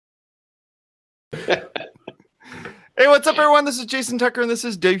Hey, what's up, everyone? This is Jason Tucker, and this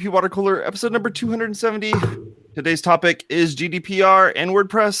is WP Water Cooler, episode number 270. Today's topic is GDPR and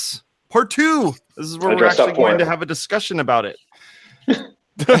WordPress Part 2. This is where we're actually going to have a discussion about it.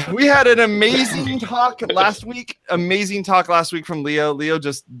 We had an amazing talk last week. From Leo. Leo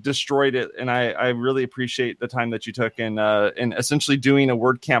just destroyed it, and I really appreciate the time that you took in essentially doing a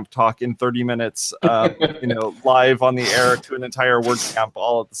WordCamp talk in 30 minutes, live on the air to an entire WordCamp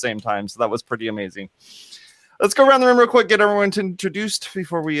all at the same time. So that was pretty amazing. Let's go around the room real quick, get everyone introduced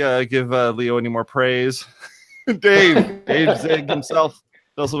before we give Leo any more praise. Dave Zig himself.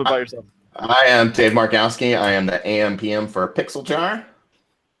 Tell us a little bit about yourself. I am Dave Markowski. I am the AM/PM for Pixel Jar.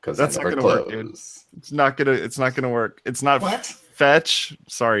 Because that's not gonna work, dude. It's not gonna work. It's not what? Fetch.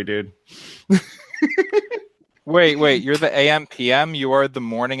 Sorry, dude. Wait. You're the AM/PM. You are the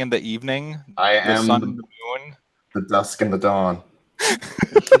morning and the evening. I am the sun and the moon. The dusk and the dawn.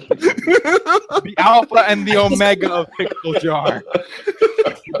 The alpha and the omega of Pixel Jar.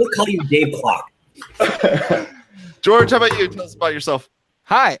 People call you Dave Clock. George, how about you? Tell us about yourself.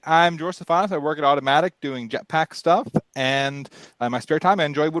 Hi, I'm George Stefanos. I work at Automatic doing Jetpack stuff, and in my spare time, I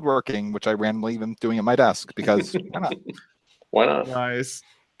enjoy woodworking, which I randomly am doing at my desk because why not? Why not? Nice.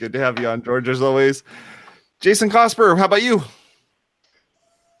 Good to have you on, George, as always. Jason Cosper, how about you?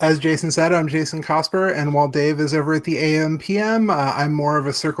 As Jason said, I'm Jason Cosper, and while Dave is over at the AM/PM, I'm more of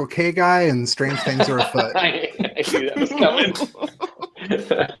a Circle K guy, and strange things are afoot. I knew that was coming.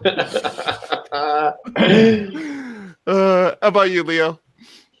 How about you, Leo?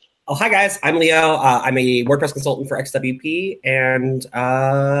 Oh, hi, guys. I'm Leo. I'm a WordPress consultant for XWP, and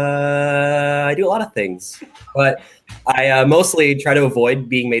I do a lot of things. But I mostly try to avoid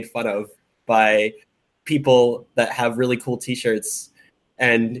being made fun of by people that have really cool T-shirts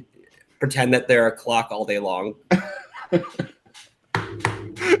and pretend that they're a clock all day long.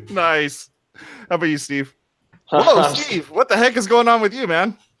 Nice. How about you, Steve? Whoa, Steve, what the heck is going on with you,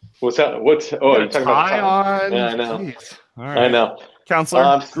 man? What's that? You're talking about tie on? Yeah, I know. Jeez. All right. I know.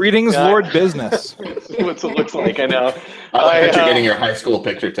 Counselor? Greetings, yeah. Lord Business. What it looks like, I know. I bet you're getting your high school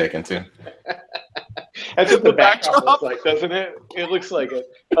picture taken, too. That's what the backdrop looks like, doesn't it? It looks like it.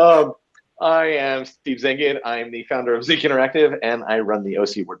 I am Steve Zengin. I'm the founder of Zinc Interactive, and I run the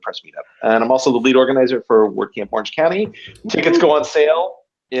OC WordPress meetup. And I'm also the lead organizer for WordCamp Orange County. Tickets go on sale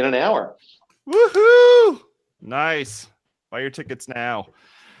in an hour. Woohoo! Nice. Buy your tickets now.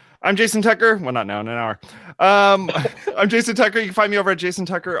 I'm Jason Tucker. Well, not now, in an hour. I'm Jason Tucker. You can find me over at Jason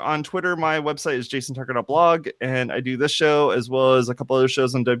Tucker on Twitter. My website is jasontucker.blog, and I do this show as well as a couple other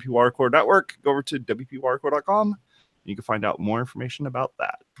shows on WP Watercooler Network. Go over to wpwatercooler.com. You can find out more information about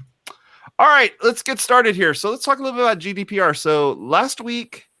that. All right, let's get started here. So let's talk a little bit about GDPR. So last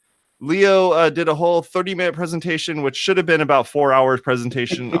week, Leo did a whole 30-minute presentation, which should have been about 4 hours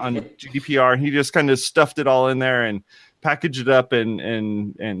presentation on GDPR. He just kind of stuffed it all in there and packaged it up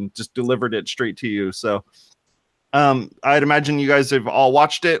and just delivered it straight to you. So I'd imagine you guys have all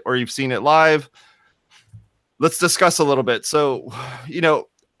watched it or you've seen it live. Let's discuss a little bit. So,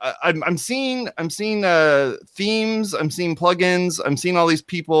 I'm seeing themes, I'm seeing plugins, I'm seeing all these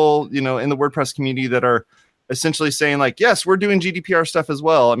people, in the WordPress community that are essentially saying like, yes, we're doing GDPR stuff as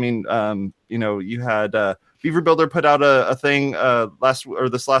well. I mean, you had Beaver Builder put out a thing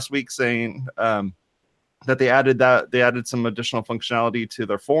this last week saying that they added some additional functionality to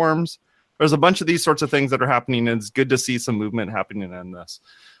their forms. There's a bunch of these sorts of things that are happening, and it's good to see some movement happening in this.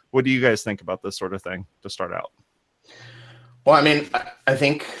 What do you guys think about this sort of thing to start out? Well, I mean, I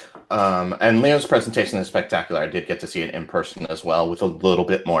think, and Leo's presentation is spectacular. I did get to see it in person as well with a little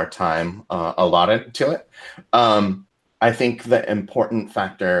bit more time allotted to it. I think the important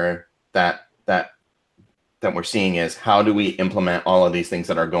factor that we're seeing is how do we implement all of these things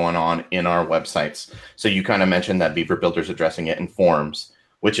that are going on in our websites? So you kind of mentioned that Beaver Builder's addressing it in forms,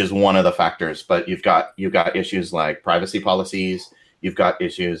 which is one of the factors, but you've got issues like privacy policies. You've got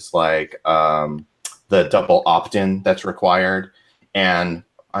issues like the double opt-in that's required. And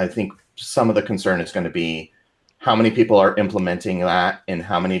I think some of the concern is going to be how many people are implementing that in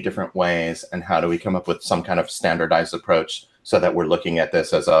how many different ways, and how do we come up with some kind of standardized approach so that we're looking at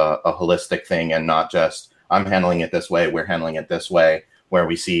this as a holistic thing and not just, I'm handling it this way, we're handling it this way, where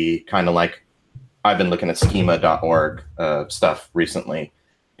we see kind of like, I've been looking at schema.org stuff recently.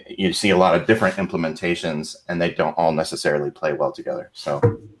 You see a lot of different implementations and they don't all necessarily play well together. So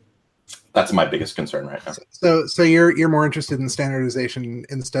that's my biggest concern right now. So you're more interested in standardization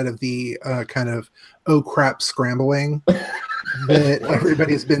instead of the kind of oh crap scrambling that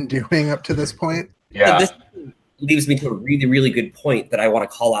everybody's been doing up to this point. Yeah. This leads me to a really, really good point that I want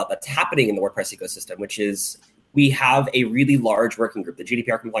to call out that's happening in the WordPress ecosystem, which is we have a really large working group, the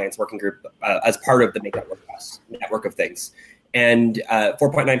GDPR compliance working group, as part of the Make That WordPress network of things. And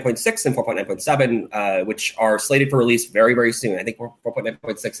 4.9.6 and 4.9.7, which are slated for release very, very soon. I think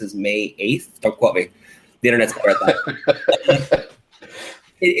 4.9.6 is May 8th. Don't quote me. The internet's better at that.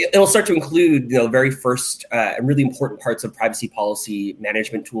 It'll start to include, the very first and really important parts of privacy policy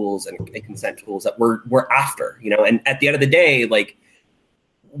management tools and consent tools that we're after. And at the end of the day, like,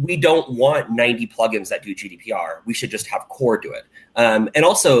 we don't want 90 plugins that do GDPR. We should just have Core do it. And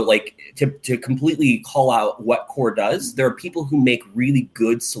also, like, to completely call out what Core does, there are people who make really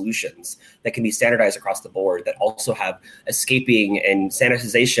good solutions that can be standardized across the board that also have escaping and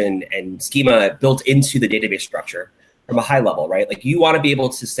sanitization and schema built into the database structure from a high level, right? Like, you want to be able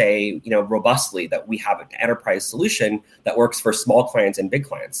to say, robustly that we have an enterprise solution that works for small clients and big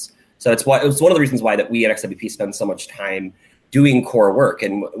clients. So it's one of the reasons why that we at XWP spend so much time doing Core work.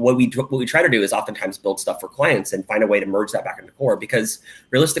 And what we try to do is oftentimes build stuff for clients and find a way to merge that back into Core, because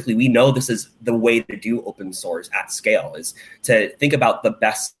realistically, we know this is the way to do open source at scale, is to think about the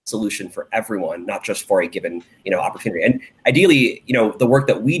best solution for everyone, not just for a given, opportunity. And ideally, the work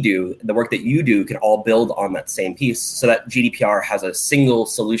that we do, the work that you do, can all build on that same piece, so that GDPR has a single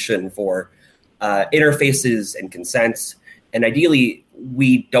solution for interfaces and consents. And ideally,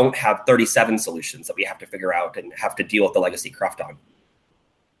 we don't have 37 solutions that we have to figure out and have to deal with the legacy craft on.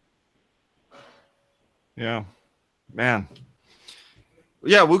 Yeah, man.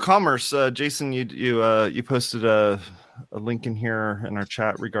 Yeah, WooCommerce. Jason, you posted a link in here in our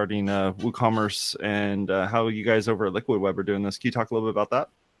chat regarding WooCommerce and how you guys over at Liquid Web are doing this. Can you talk a little bit about that?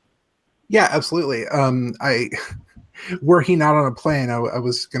 Yeah, absolutely. Were he not on a plane, I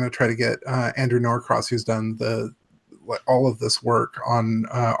was going to try to get Andrew Norcross, who's done all of this work on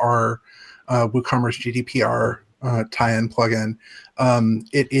our WooCommerce GDPR tie-in plugin.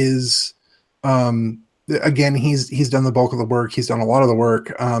 It is, again, he's done the bulk of the work. He's done a lot of the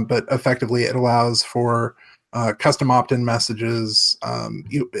work, but effectively it allows for custom opt-in messages,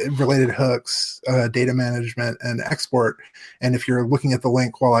 related hooks, data management, and export. And if you're looking at the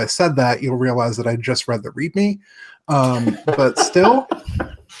link while I said that, you'll realize that I just read the README. But still...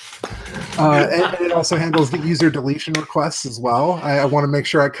 and it also handles the user deletion requests as well. I want to make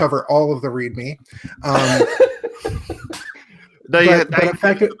sure I cover all of the README. But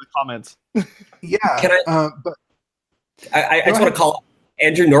effective the comments. Yeah. But I just want to call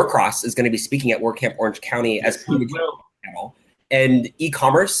Andrew Norcross is going to be speaking at WordCamp Orange County as part of the panel. And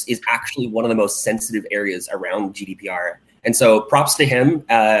e-commerce is actually one of the most sensitive areas around GDPR. And so props to him.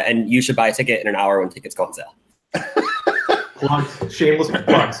 And you should buy a ticket in an hour when tickets go on sale. Plugs. Shameless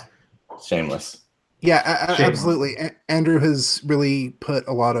plugs. Shameless. Yeah, absolutely. Andrew has really put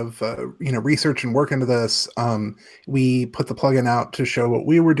a lot of research and work into this. We put the plugin out to show what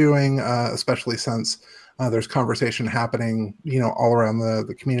we were doing, especially since there's conversation happening, all around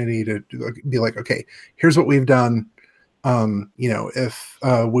the community to be like, okay, here's what we've done. If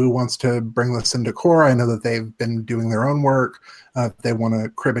Woo wants to bring this into Core, I know that they've been doing their own work. If they want to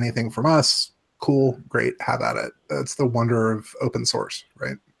crib anything from us, cool, great, have at it. That's the wonder of open source,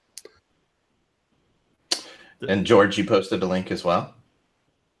 right? And George, you posted a link as well.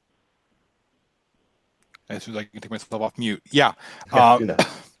 As soon as I can take myself off mute. Yeah. Do that.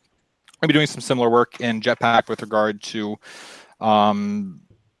 I'll be doing some similar work in Jetpack with regard to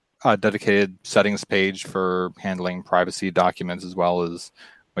a dedicated settings page for handling privacy documents, as well as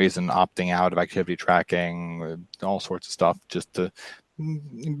ways in opting out of activity tracking, all sorts of stuff, just to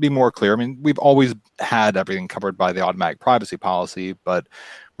be more clear. I mean, we've always had everything covered by the automatic privacy policy, but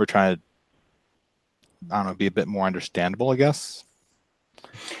we're trying to, be a bit more understandable, I guess.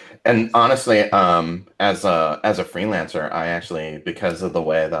 And honestly, as a freelancer, I actually, because of the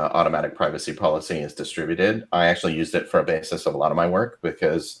way the automatic privacy policy is distributed, I actually used it for a basis of a lot of my work,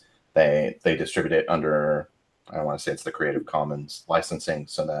 because they distribute it under, I don't want to say it's the Creative Commons licensing,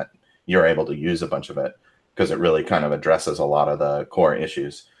 so that you're able to use a bunch of it, because it really kind of addresses a lot of the core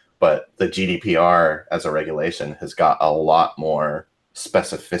issues. But the GDPR as a regulation has got a lot more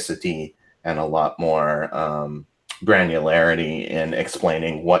specificity and a lot more granularity in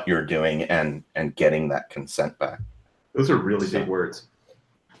explaining what you're doing and getting that consent back. Those are really big words.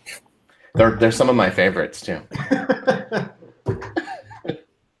 They're some of my favorites too.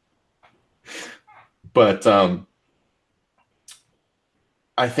 But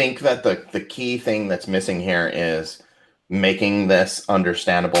I think that the key thing that's missing here is making this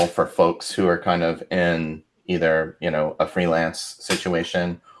understandable for folks who are kind of in either, a freelance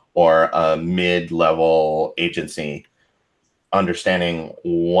situation or a mid-level agency, understanding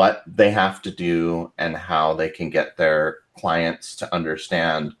what they have to do and how they can get their clients to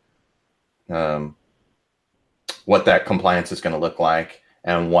understand what that compliance is going to look like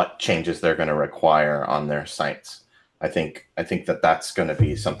and what changes they're going to require on their sites. I think that that's going to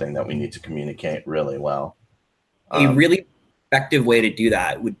be something that we need to communicate really well. A really effective way to do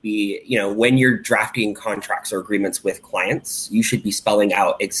that would be, when you're drafting contracts or agreements with clients, you should be spelling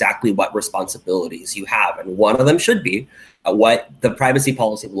out exactly what responsibilities you have. And one of them should be what the privacy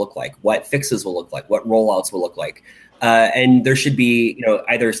policy will look like, what fixes will look like, what rollouts will look like. And there should be,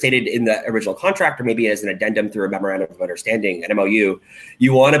 either stated in the original contract or maybe as an addendum through a memorandum of understanding, an MOU.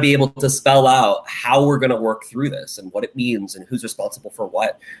 You want to be able to spell out how we're going to work through this and what it means and who's responsible for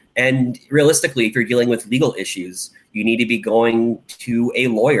what. And realistically, if you're dealing with legal issues, you need to be going to a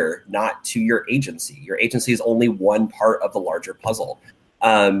lawyer, not to your agency. Your agency is only one part of the larger puzzle.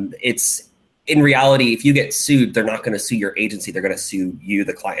 In reality, if you get sued, they're not going to sue your agency. They're going to sue you,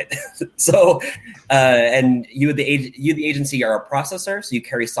 the client. And you, the agency, are a processor, so you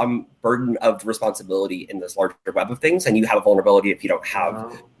carry some burden of responsibility in this larger web of things, and you have a vulnerability if you don't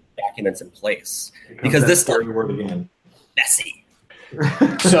have documents in place. Because this word again, messy.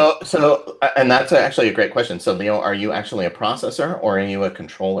 So, and that's actually a great question. So, Leo, are you actually a processor or are you a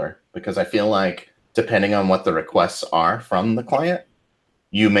controller? Because I feel like depending on what the requests are from the client,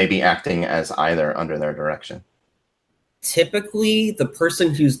 you may be acting as either under their direction. Typically, the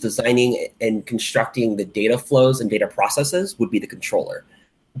person who's designing and constructing the data flows and data processes would be the controller.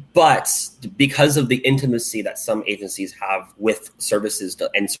 But because of the intimacy that some agencies have with services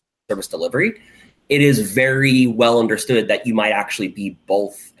and service delivery, it is very well understood that you might actually be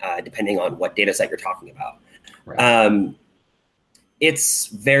both, depending on what data set you're talking about. Right. It's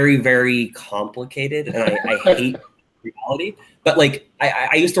very, very complicated, and I hate reality. But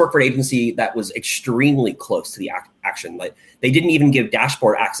I used to work for an agency that was extremely close to the action. Like, they didn't even give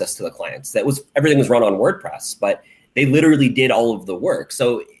dashboard access to the clients. Everything was run on WordPress, but they literally did all of the work.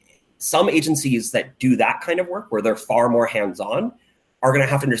 So some agencies that do that kind of work, where they're far more hands-on, are going to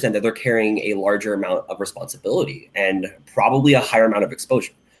have to understand that they're carrying a larger amount of responsibility and probably a higher amount of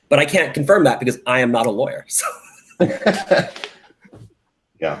exposure. But I can't confirm that because I am not a lawyer. So.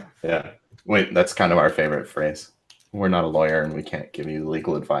 Yeah. Wait, that's kind of our favorite phrase. We're not a lawyer and we can't give you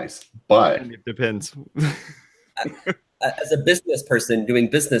legal advice, but it depends. As a business person doing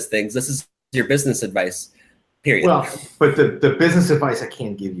business things, this is your business advice, period. Well, but the business advice I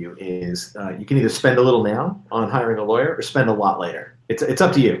can give you is you can either spend a little now on hiring a lawyer or spend a lot later. It's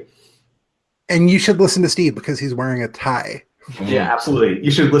up to you. And you should listen to Steve because he's wearing a tie. Yeah, absolutely.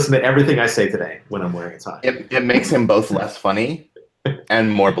 You should listen to everything I say today when I'm wearing a tie. It makes him both less funny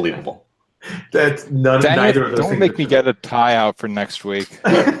and more believable. That's neither of those don't things. make me get a tie out for next week.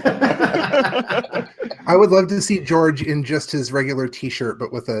 I would love to see George in just his regular T-shirt,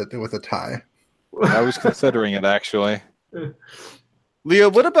 but with a tie. I was considering it, actually.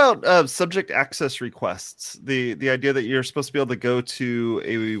 Leo, what about subject access requests? The idea that you're supposed to be able to go to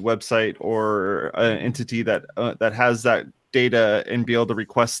a website or an entity that has that data and be able to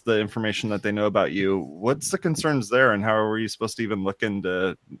request the information that they know about you. What's the concerns there, and how are you supposed to even look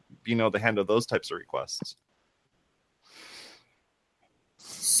into being able to handle those types of requests?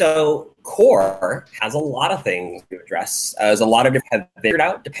 So Core has a lot of things to address. As a lot of different have figured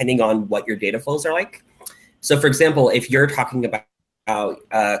out depending on what your data flows are like. So for example, if you're talking about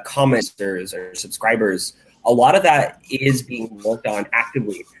commenters or subscribers, a lot of that is being worked on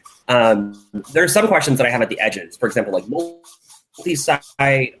actively. There are some questions that I have at the edges. For example, like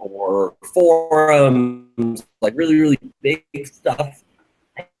multi-site or forums, like really, really big stuff.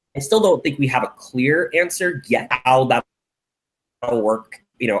 I still don't think we have a clear answer yet how that'll work,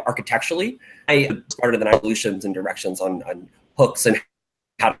 architecturally. I started the solutions and directions on hooks and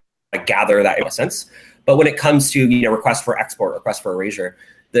how to gather that in a sense. But when it comes to request for export, request for erasure,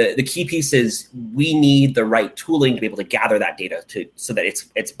 the key piece is we need the right tooling to be able to gather that data so that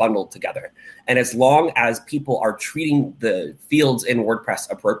it's bundled together. And as long as people are treating the fields in WordPress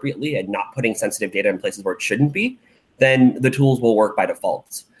appropriately and not putting sensitive data in places where it shouldn't be, then the tools will work by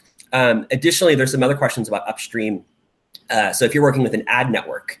default. Additionally, there's some other questions about upstream. So if you're working with an ad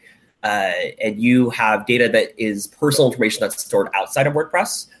network and you have data that is personal information that's stored outside of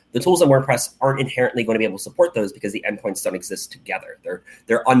WordPress, the tools in WordPress aren't inherently going to be able to support those because the endpoints don't exist together.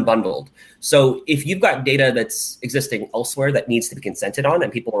 They're unbundled. So if you've got data that's existing elsewhere that needs to be consented on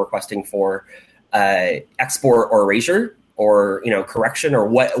and people are requesting for export or erasure or correction or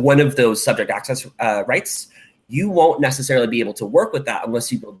one of those subject access rights, you won't necessarily be able to work with that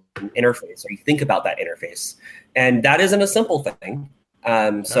unless you build an interface or you think about that interface. And that isn't a simple thing.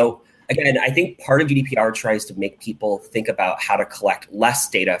 So again, I think part of GDPR tries to make people think about how to collect less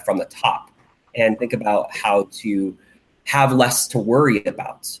data from the top and think about how to have less to worry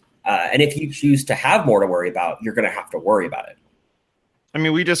about. And if you choose to have more to worry about, you're going to have to worry about it. I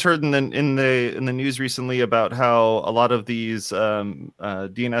mean, we just heard in the news recently about how a lot of these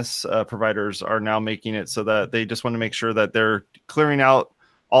DNS providers are now making it so that they just want to make sure that they're clearing out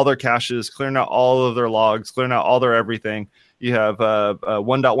all their caches, clearing out all of their logs, clearing out all their everything. You have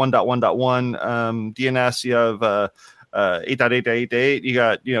 1.1.1.1 DNS. You have 8.8.8.8. You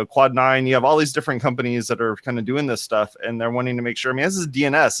got Quad 9. You have all these different companies that are kind of doing this stuff, and they're wanting to make sure. I mean, this is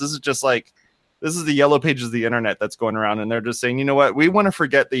DNS. This is just like. This is the yellow pages of the internet that's going around, and they're just saying, you know what, we want to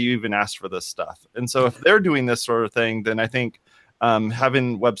forget that you even asked for this stuff. And so if they're doing this sort of thing, then I think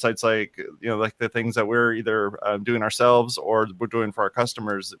having websites like, like the things that we're either doing ourselves or we're doing for our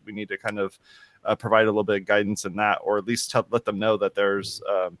customers, we need to kind of provide a little bit of guidance in that, or at least let them know that there's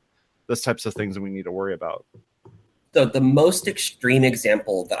those types of things that we need to worry about. The most extreme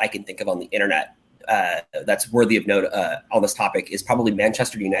example that I can think of on the internet that's worthy of note on this topic is probably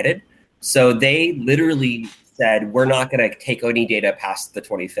Manchester United. So they literally said, we're not going to take any data past the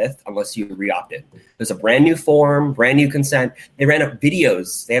 25th unless you re-opt in. There's a brand new form, brand new consent. They ran up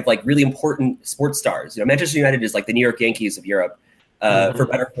videos. They have like really important sports stars. Manchester United is like the New York Yankees of Europe, for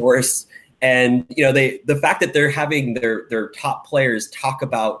better or worse. And the fact that they're having their top players talk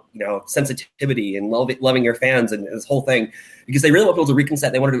about sensitivity and loving your fans and this whole thing, because they really want people to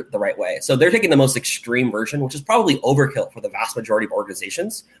reconsent. They want to do it the right way. So they're taking the most extreme version, which is probably overkill for the vast majority of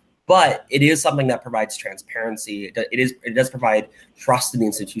organizations. But it is something that provides transparency. It does provide trust in the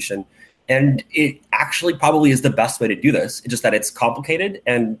institution. And it actually probably is the best way to do this. It's just that it's complicated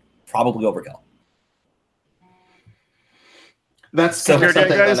and probably overkill. That's kind of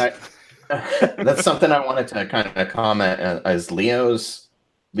something that's something I wanted to kind of comment as Leo's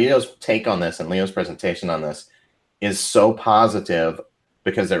take on this and Leo's presentation on this is so positive,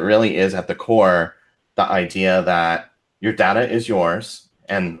 because it really is at the core the idea that your data is yours.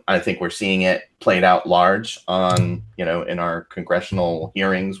 And I think we're seeing it played out large on, in our congressional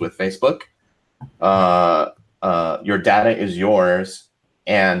hearings with Facebook. Your data is yours,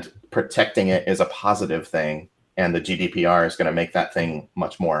 and protecting it is a positive thing. And the GDPR is going to make that thing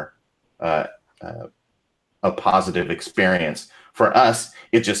much more a positive experience. For us,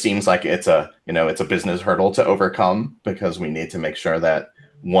 it just seems like it's a business hurdle to overcome, because we need to make sure that,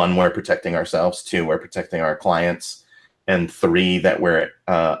 one, we're protecting ourselves, two, we're protecting our clients, and three, that we're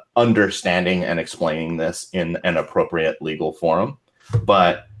understanding and explaining this in an appropriate legal forum.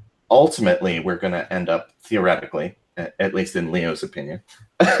 But ultimately, we're going to end up, theoretically, at least in Leo's opinion,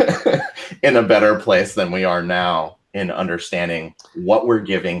 in a better place than we are now in understanding what we're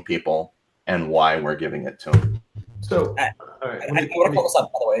giving people and why we're giving it to them. So, I want to call this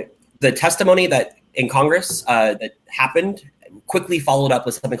up, by the way. The testimony that in Congress that happened quickly followed up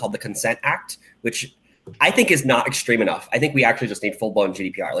with something called the Consent Act, which I think is not extreme enough. I think we actually just need full-blown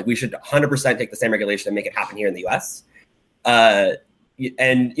GDPR. Like, we should 100% take the same regulation and make it happen here in the US. And,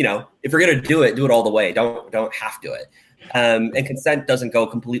 if we're going to do it all the way. Don't have to do it. And consent doesn't go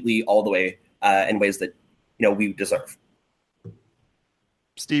completely all the way in ways that, we deserve.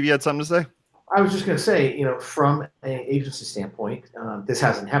 Steve, you had something to say? I was just going to say, from an agency standpoint, this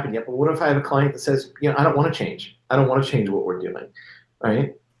hasn't happened yet, but what if I have a client that says, I don't want to change. I don't want to change what we're doing,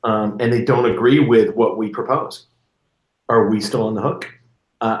 right? And they don't agree with what we propose. Are we still on the hook?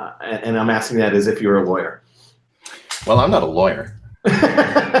 And I'm asking that as if you're a lawyer. Well, I'm not a lawyer.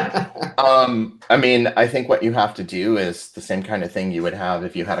 I think what you have to do is the same kind of thing you would have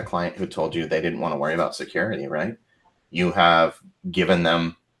if you had a client who told you they didn't want to worry about security, right? You have given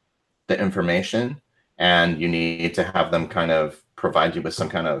them the information, and you need to have them kind of provide you with some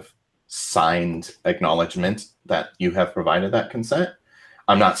kind of signed acknowledgement that you have provided that consent.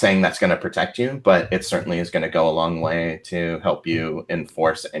 I'm not saying that's going to protect you, but it certainly is going to go a long way to help you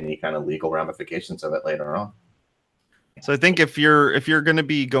enforce any kind of legal ramifications of it later on. So I think if you're going to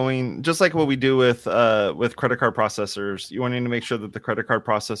be going just like what we do with credit card processors, you want to make sure that the credit card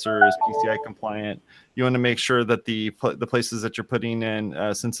processor is PCI compliant. You want to make sure that the places that you're putting in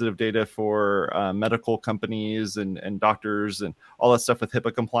sensitive data for medical companies and doctors and all that stuff with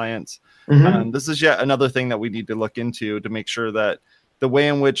HIPAA compliance. Mm-hmm. This is yet another thing that we need to look into to make sure that the way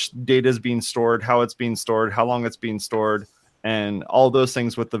in which data is being stored, how it's being stored, how long it's being stored, and all those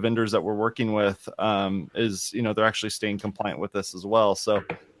things with the vendors that we're working with is, they're actually staying compliant with this as well. So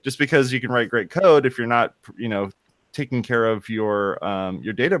just because you can write great code, if you're not, taking care of your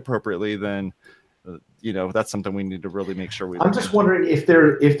data appropriately, then, that's something we need to really make sure we. I'm just wondering if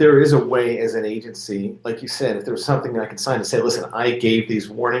there is a way as an agency, like you said, if there was something I could sign to say, listen, I gave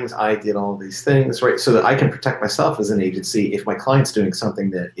these warnings, I did all these things, right? So that I can protect myself as an agency if my client's doing something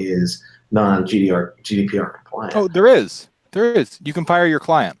that is non-GDPR compliant. Oh, there is. You can fire your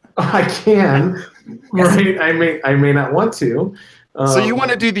client. I can, right? I may not want to. So you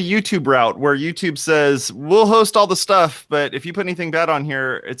want to do the YouTube route where YouTube says, we'll host all the stuff, but if you put anything bad on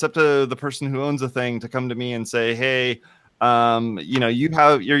here, it's up to the person who owns the thing to come to me and say, hey, you're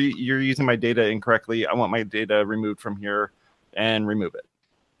using my data incorrectly. I want my data removed from here and remove it.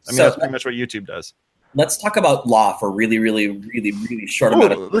 I mean, that's pretty much what YouTube does. Let's talk about law for really, really, really, really short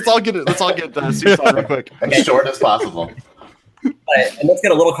amount of time. Let's all get Susan real quick. As short as possible. And let's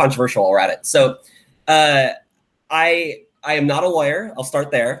get a little controversial while we're at it. So I am not a lawyer. I'll start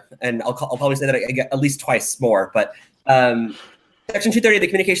there, and I'll probably say that I get at least twice more. But Section 230 of the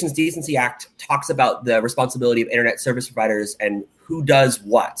Communications Decency Act talks about the responsibility of internet service providers and who does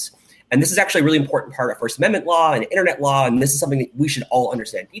what. And this is actually a really important part of First Amendment law and internet law, and this is something that we should all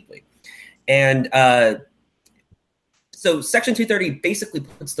understand deeply. And so Section 230 basically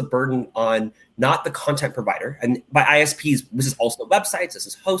puts the burden on not the content provider. And by ISPs, this is also websites, this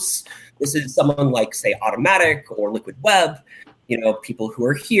is hosts, this is someone like, say, Automatic or Liquid Web, people who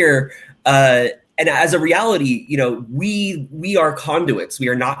are here. And as a reality, we are conduits. We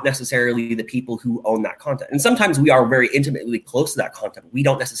are not necessarily the people who own that content. And sometimes we are very intimately close to that content. We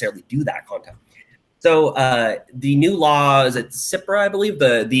don't necessarily do that content. So the new law is at CIPRA, I believe,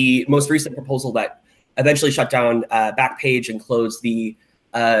 the most recent proposal that eventually shut down Backpage and closed the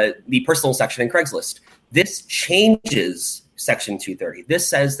personal section in Craigslist. This changes Section 230. This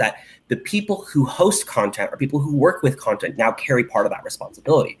says that the people who host content or people who work with content now carry part of that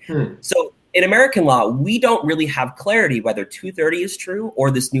responsibility. So in American law, we don't really have clarity whether 230 is true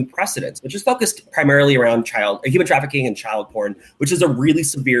or this new precedence, which is focused primarily around human trafficking and child porn, which is a really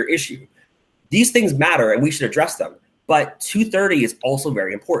severe issue. These things matter and we should address them, but 230 is also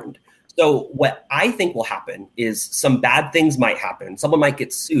very important. So what I think will happen is some bad things might happen. Someone might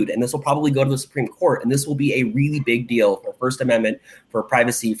get sued, and this will probably go to the Supreme Court, and this will be a really big deal for First Amendment, for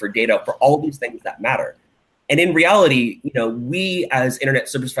privacy, for data, for all of these things that matter. And in reality, we as internet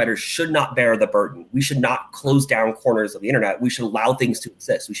service providers should not bear the burden. We should not close down corners of the internet. We should allow things to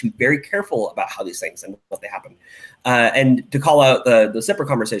exist. We should be very careful about how these things and what they happen. And to call out the CIPRA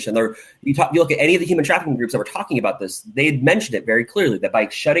conversation, you look at any of the human trafficking groups that were talking about this, they mentioned it very clearly that by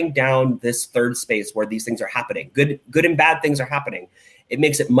shutting down this third space where these things are happening, good and bad things are happening, it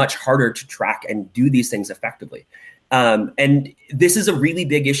makes it much harder to track and do these things effectively. And this is a really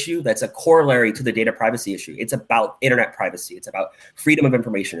big issue that's a corollary to the data privacy issue. It's about internet privacy. It's about freedom of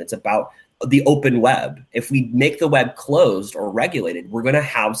information. It's about the open web. If we make the web closed or regulated, we're going to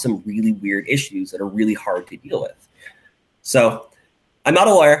have some really weird issues that are really hard to deal with. So I'm not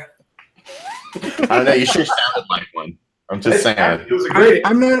a lawyer. I don't know. You sure sounded like one. I'm just saying. It was a great.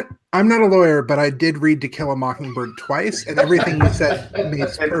 I'm not a lawyer, but I did read To Kill a Mockingbird twice, and everything you said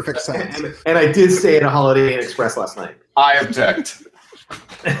makes perfect sense. And I did stay at a Holiday Inn Express last night. I object.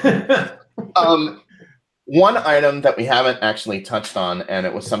 One item that we haven't actually touched on, and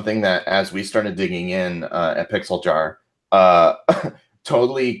it was something that as we started digging in at Pixel Jar,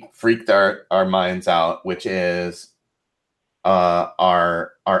 totally freaked our minds out, which is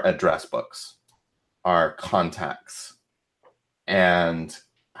our address books, our contacts, and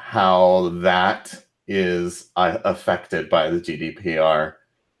how that is affected by the GDPR,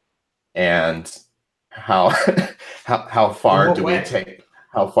 and how far do we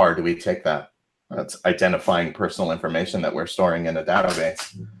take that? That's identifying personal information that we're storing in a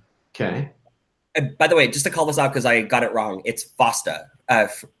database. Okay. By the way, just to call this out because I got it wrong, it's FOSTA.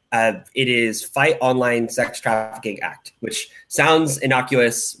 It is Fight Online Sex Trafficking Act, which sounds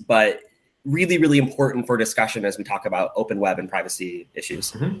innocuous, but really, really important for discussion as we talk about open web and privacy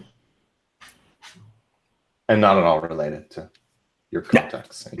issues. Mm-hmm. And not at all related to your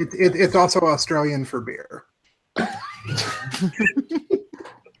contacts. Yeah. It's also Australian for beer.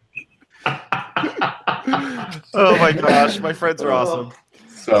 Oh my gosh, my friends are awesome.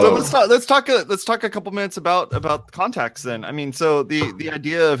 So let's talk a couple minutes about contacts then. I mean, so the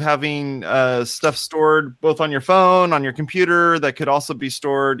idea of having stuff stored both on your phone, on your computer, that could also be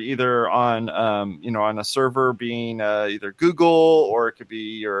stored either on on a server, being either Google, or it could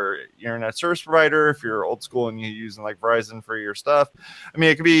be your internet service provider if you're old school and you're using like Verizon for your stuff. I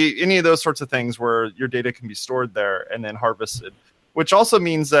mean, it could be any of those sorts of things where your data can be stored there and then harvested. Which also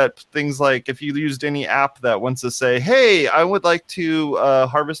means that things like if you used any app that wants to say, hey, I would like to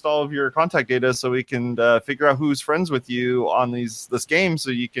harvest all of your contact data so we can figure out who's friends with you on this game so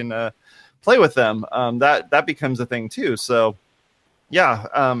you can play with them, that becomes a thing too. So yeah,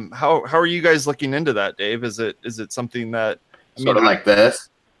 how are you guys looking into that, Dave? Is it something that sort of like this?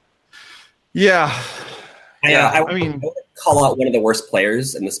 I mean, I would call out one of the worst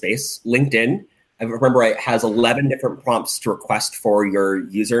players in the space, LinkedIn. I remember it has 11 different prompts to request for your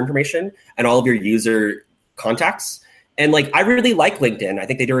user information and all of your user contacts. And like, I really like LinkedIn. I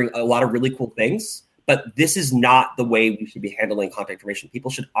think they're doing a lot of really cool things, but this is not the way we should be handling contact information. People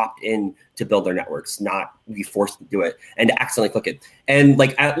should opt in to build their networks, not be forced to do it and to accidentally click it. And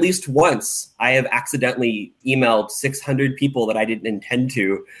like, at least once I have accidentally emailed 600 people that I didn't intend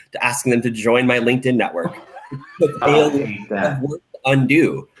to asking them to join my LinkedIn network. Have worked to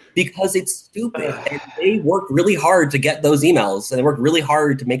undo because it's stupid. And they work really hard to get those emails and they work really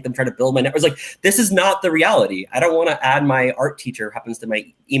hard to make them try to build my network. It's like, this is not the reality. I don't want to add my art teacher happens to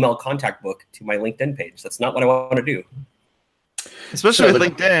my email contact book to my LinkedIn page. That's not what I want to do. Especially with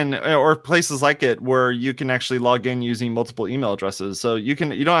LinkedIn or places like it where you can actually log in using multiple email addresses. So you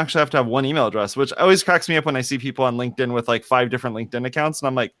don't actually have to have one email address, which always cracks me up when I see people on LinkedIn with like 5 different LinkedIn accounts. And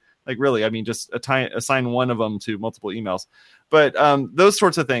I'm like really, I mean, just assign one of them to multiple emails. But those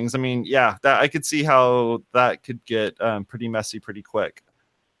sorts of things, I mean, yeah, that I could see how that could get pretty messy pretty quick.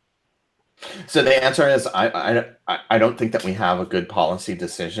 So the answer is I don't think that we have a good policy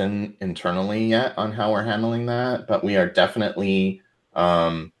decision internally yet on how we're handling that, but we are definitely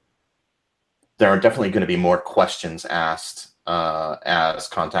there are definitely going to be more questions asked as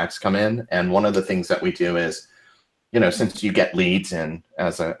contacts come in. And one of the things that we do is, since you get leads in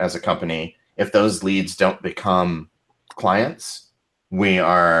as a company, if those leads don't become clients, we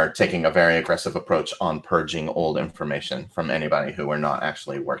are taking a very aggressive approach on purging old information from anybody who we're not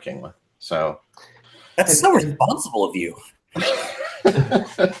actually working with. So that's so responsible of you.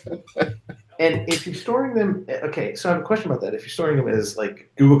 And if you're storing them, okay, so I have a question about that. If you're storing them as like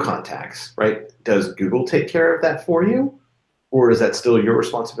Google contacts, right? Does Google take care of that for you, or is that still your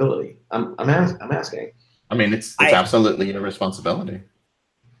responsibility? I'm asking. I mean, it's absolutely your responsibility.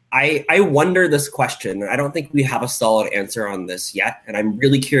 I wonder this question. I don't think we have a solid answer on this yet, and I'm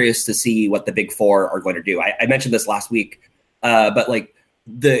really curious to see what the big four are going to do. I mentioned this last week, but like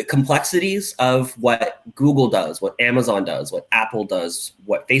the complexities of what Google does, what Amazon does, what Apple does,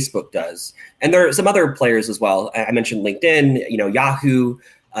 what Facebook does, and there are some other players as well. I mentioned LinkedIn, Yahoo,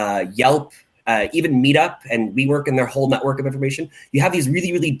 Yelp, even Meetup and WeWork and their whole network of information. You have these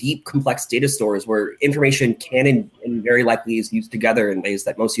really, really deep, complex data stores where information can and very likely is used together in ways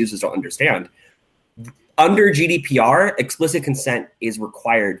that most users don't understand. Under GDPR, explicit consent is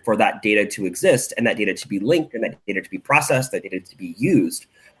required for that data to exist and that data to be linked and that data to be processed, that data to be used.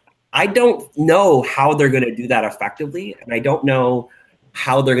 I don't know how they're going to do that effectively, and I don't know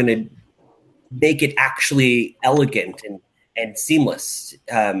how they're going to make it actually elegant and seamless.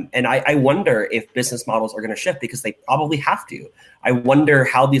 And I wonder if business models are going to shift because they probably have to. I wonder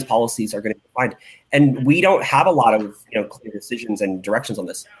how these policies are going to be defined. And we don't have a lot of clear decisions and directions on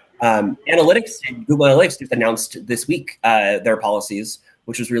this. Analytics, Google Analytics just announced this week their policies,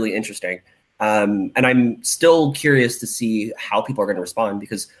 which was really interesting. And I'm still curious to see how people are going to respond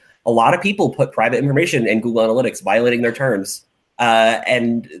because a lot of people put private information in Google Analytics, violating their terms,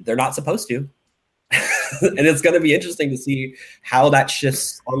 and they're not supposed to. And it's going to be interesting to see how that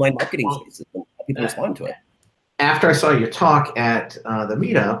shifts online marketing spaces and how people respond to it. After I saw your talk at the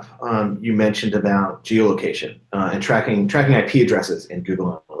meetup, you mentioned about geolocation and tracking IP addresses in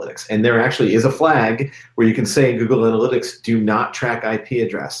Google Analytics. And there actually is a flag where you can say Google Analytics do not track IP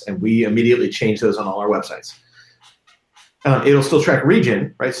address. And we immediately change those on all our websites. It'll still track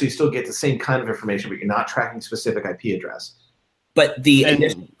region, right? So you still get the same kind of information, but you're not tracking specific IP address. But the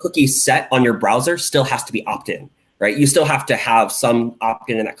initial cookie set on your browser still has to be opt-in, right? You still have to have some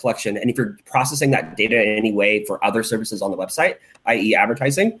opt-in in that collection. And if you're processing that data in any way for other services on the website, i.e.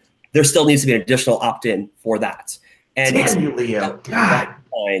 advertising, there still needs to be an additional opt-in for that. And damn you, Leo. God.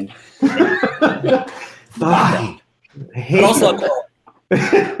 Fine. Fine. But also,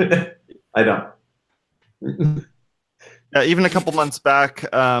 I don't. Yeah, even a couple months back,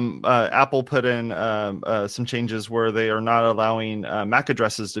 Apple put in some changes where they are not allowing MAC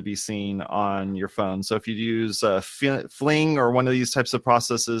addresses to be seen on your phone. So if you use Fling or one of these types of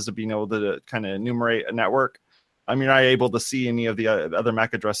processes to being able to kind of enumerate a network, you're not able to see any of the other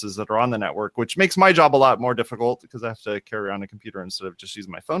MAC addresses that are on the network, which makes my job a lot more difficult because I have to carry around a computer instead of just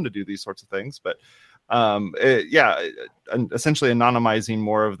using my phone to do these sorts of things. But essentially anonymizing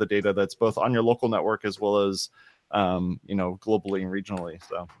more of the data that's both on your local network as well as globally and regionally.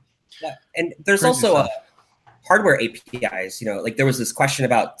 So yeah, and there's also hardware APIs. Like there was this question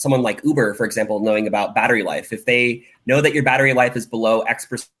about someone like Uber, for example, knowing about battery life. If they know that your battery life is below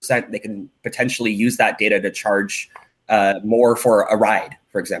X%, they can potentially use that data to charge more for a ride,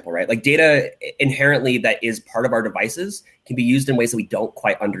 for example, right? Like data inherently that is part of our devices can be used in ways that we don't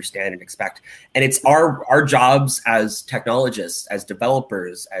quite understand and expect. And it's our jobs as technologists, as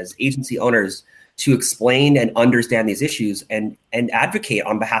developers, as agency owners to explain and understand these issues and advocate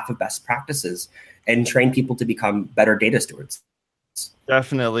on behalf of best practices and train people to become better data stewards.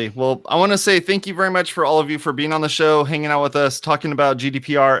 Definitely. Well, I want to say thank you very much for all of you for being on the show, hanging out with us, talking about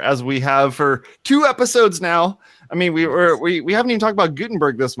GDPR as we have for 2 episodes now. I mean, we haven't even talked about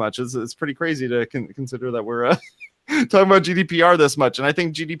Gutenberg this much. It's pretty crazy to consider that we're talking about GDPR this much. And I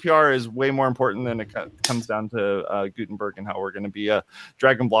think GDPR is way more important than it comes down to Gutenberg and how we're going to be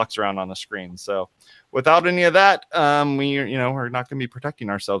dragging blocks around on the screen. So without any of that, we're not going to be protecting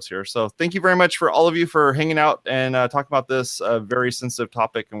ourselves here. So thank you very much for all of you for hanging out and talking about this very sensitive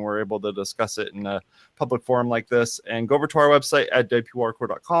topic. And we're able to discuss it in a public forum like this. And go over to our website at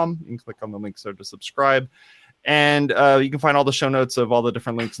wprcore.com. You can click on the links there to subscribe. And you can find all the show notes of all the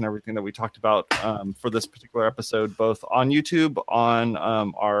different links and everything that we talked about for this particular episode, both on YouTube, on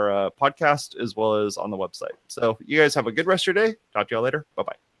our podcast, as well as on the website. So you guys have a good rest of your day. Talk to y'all later.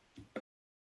 Bye-bye.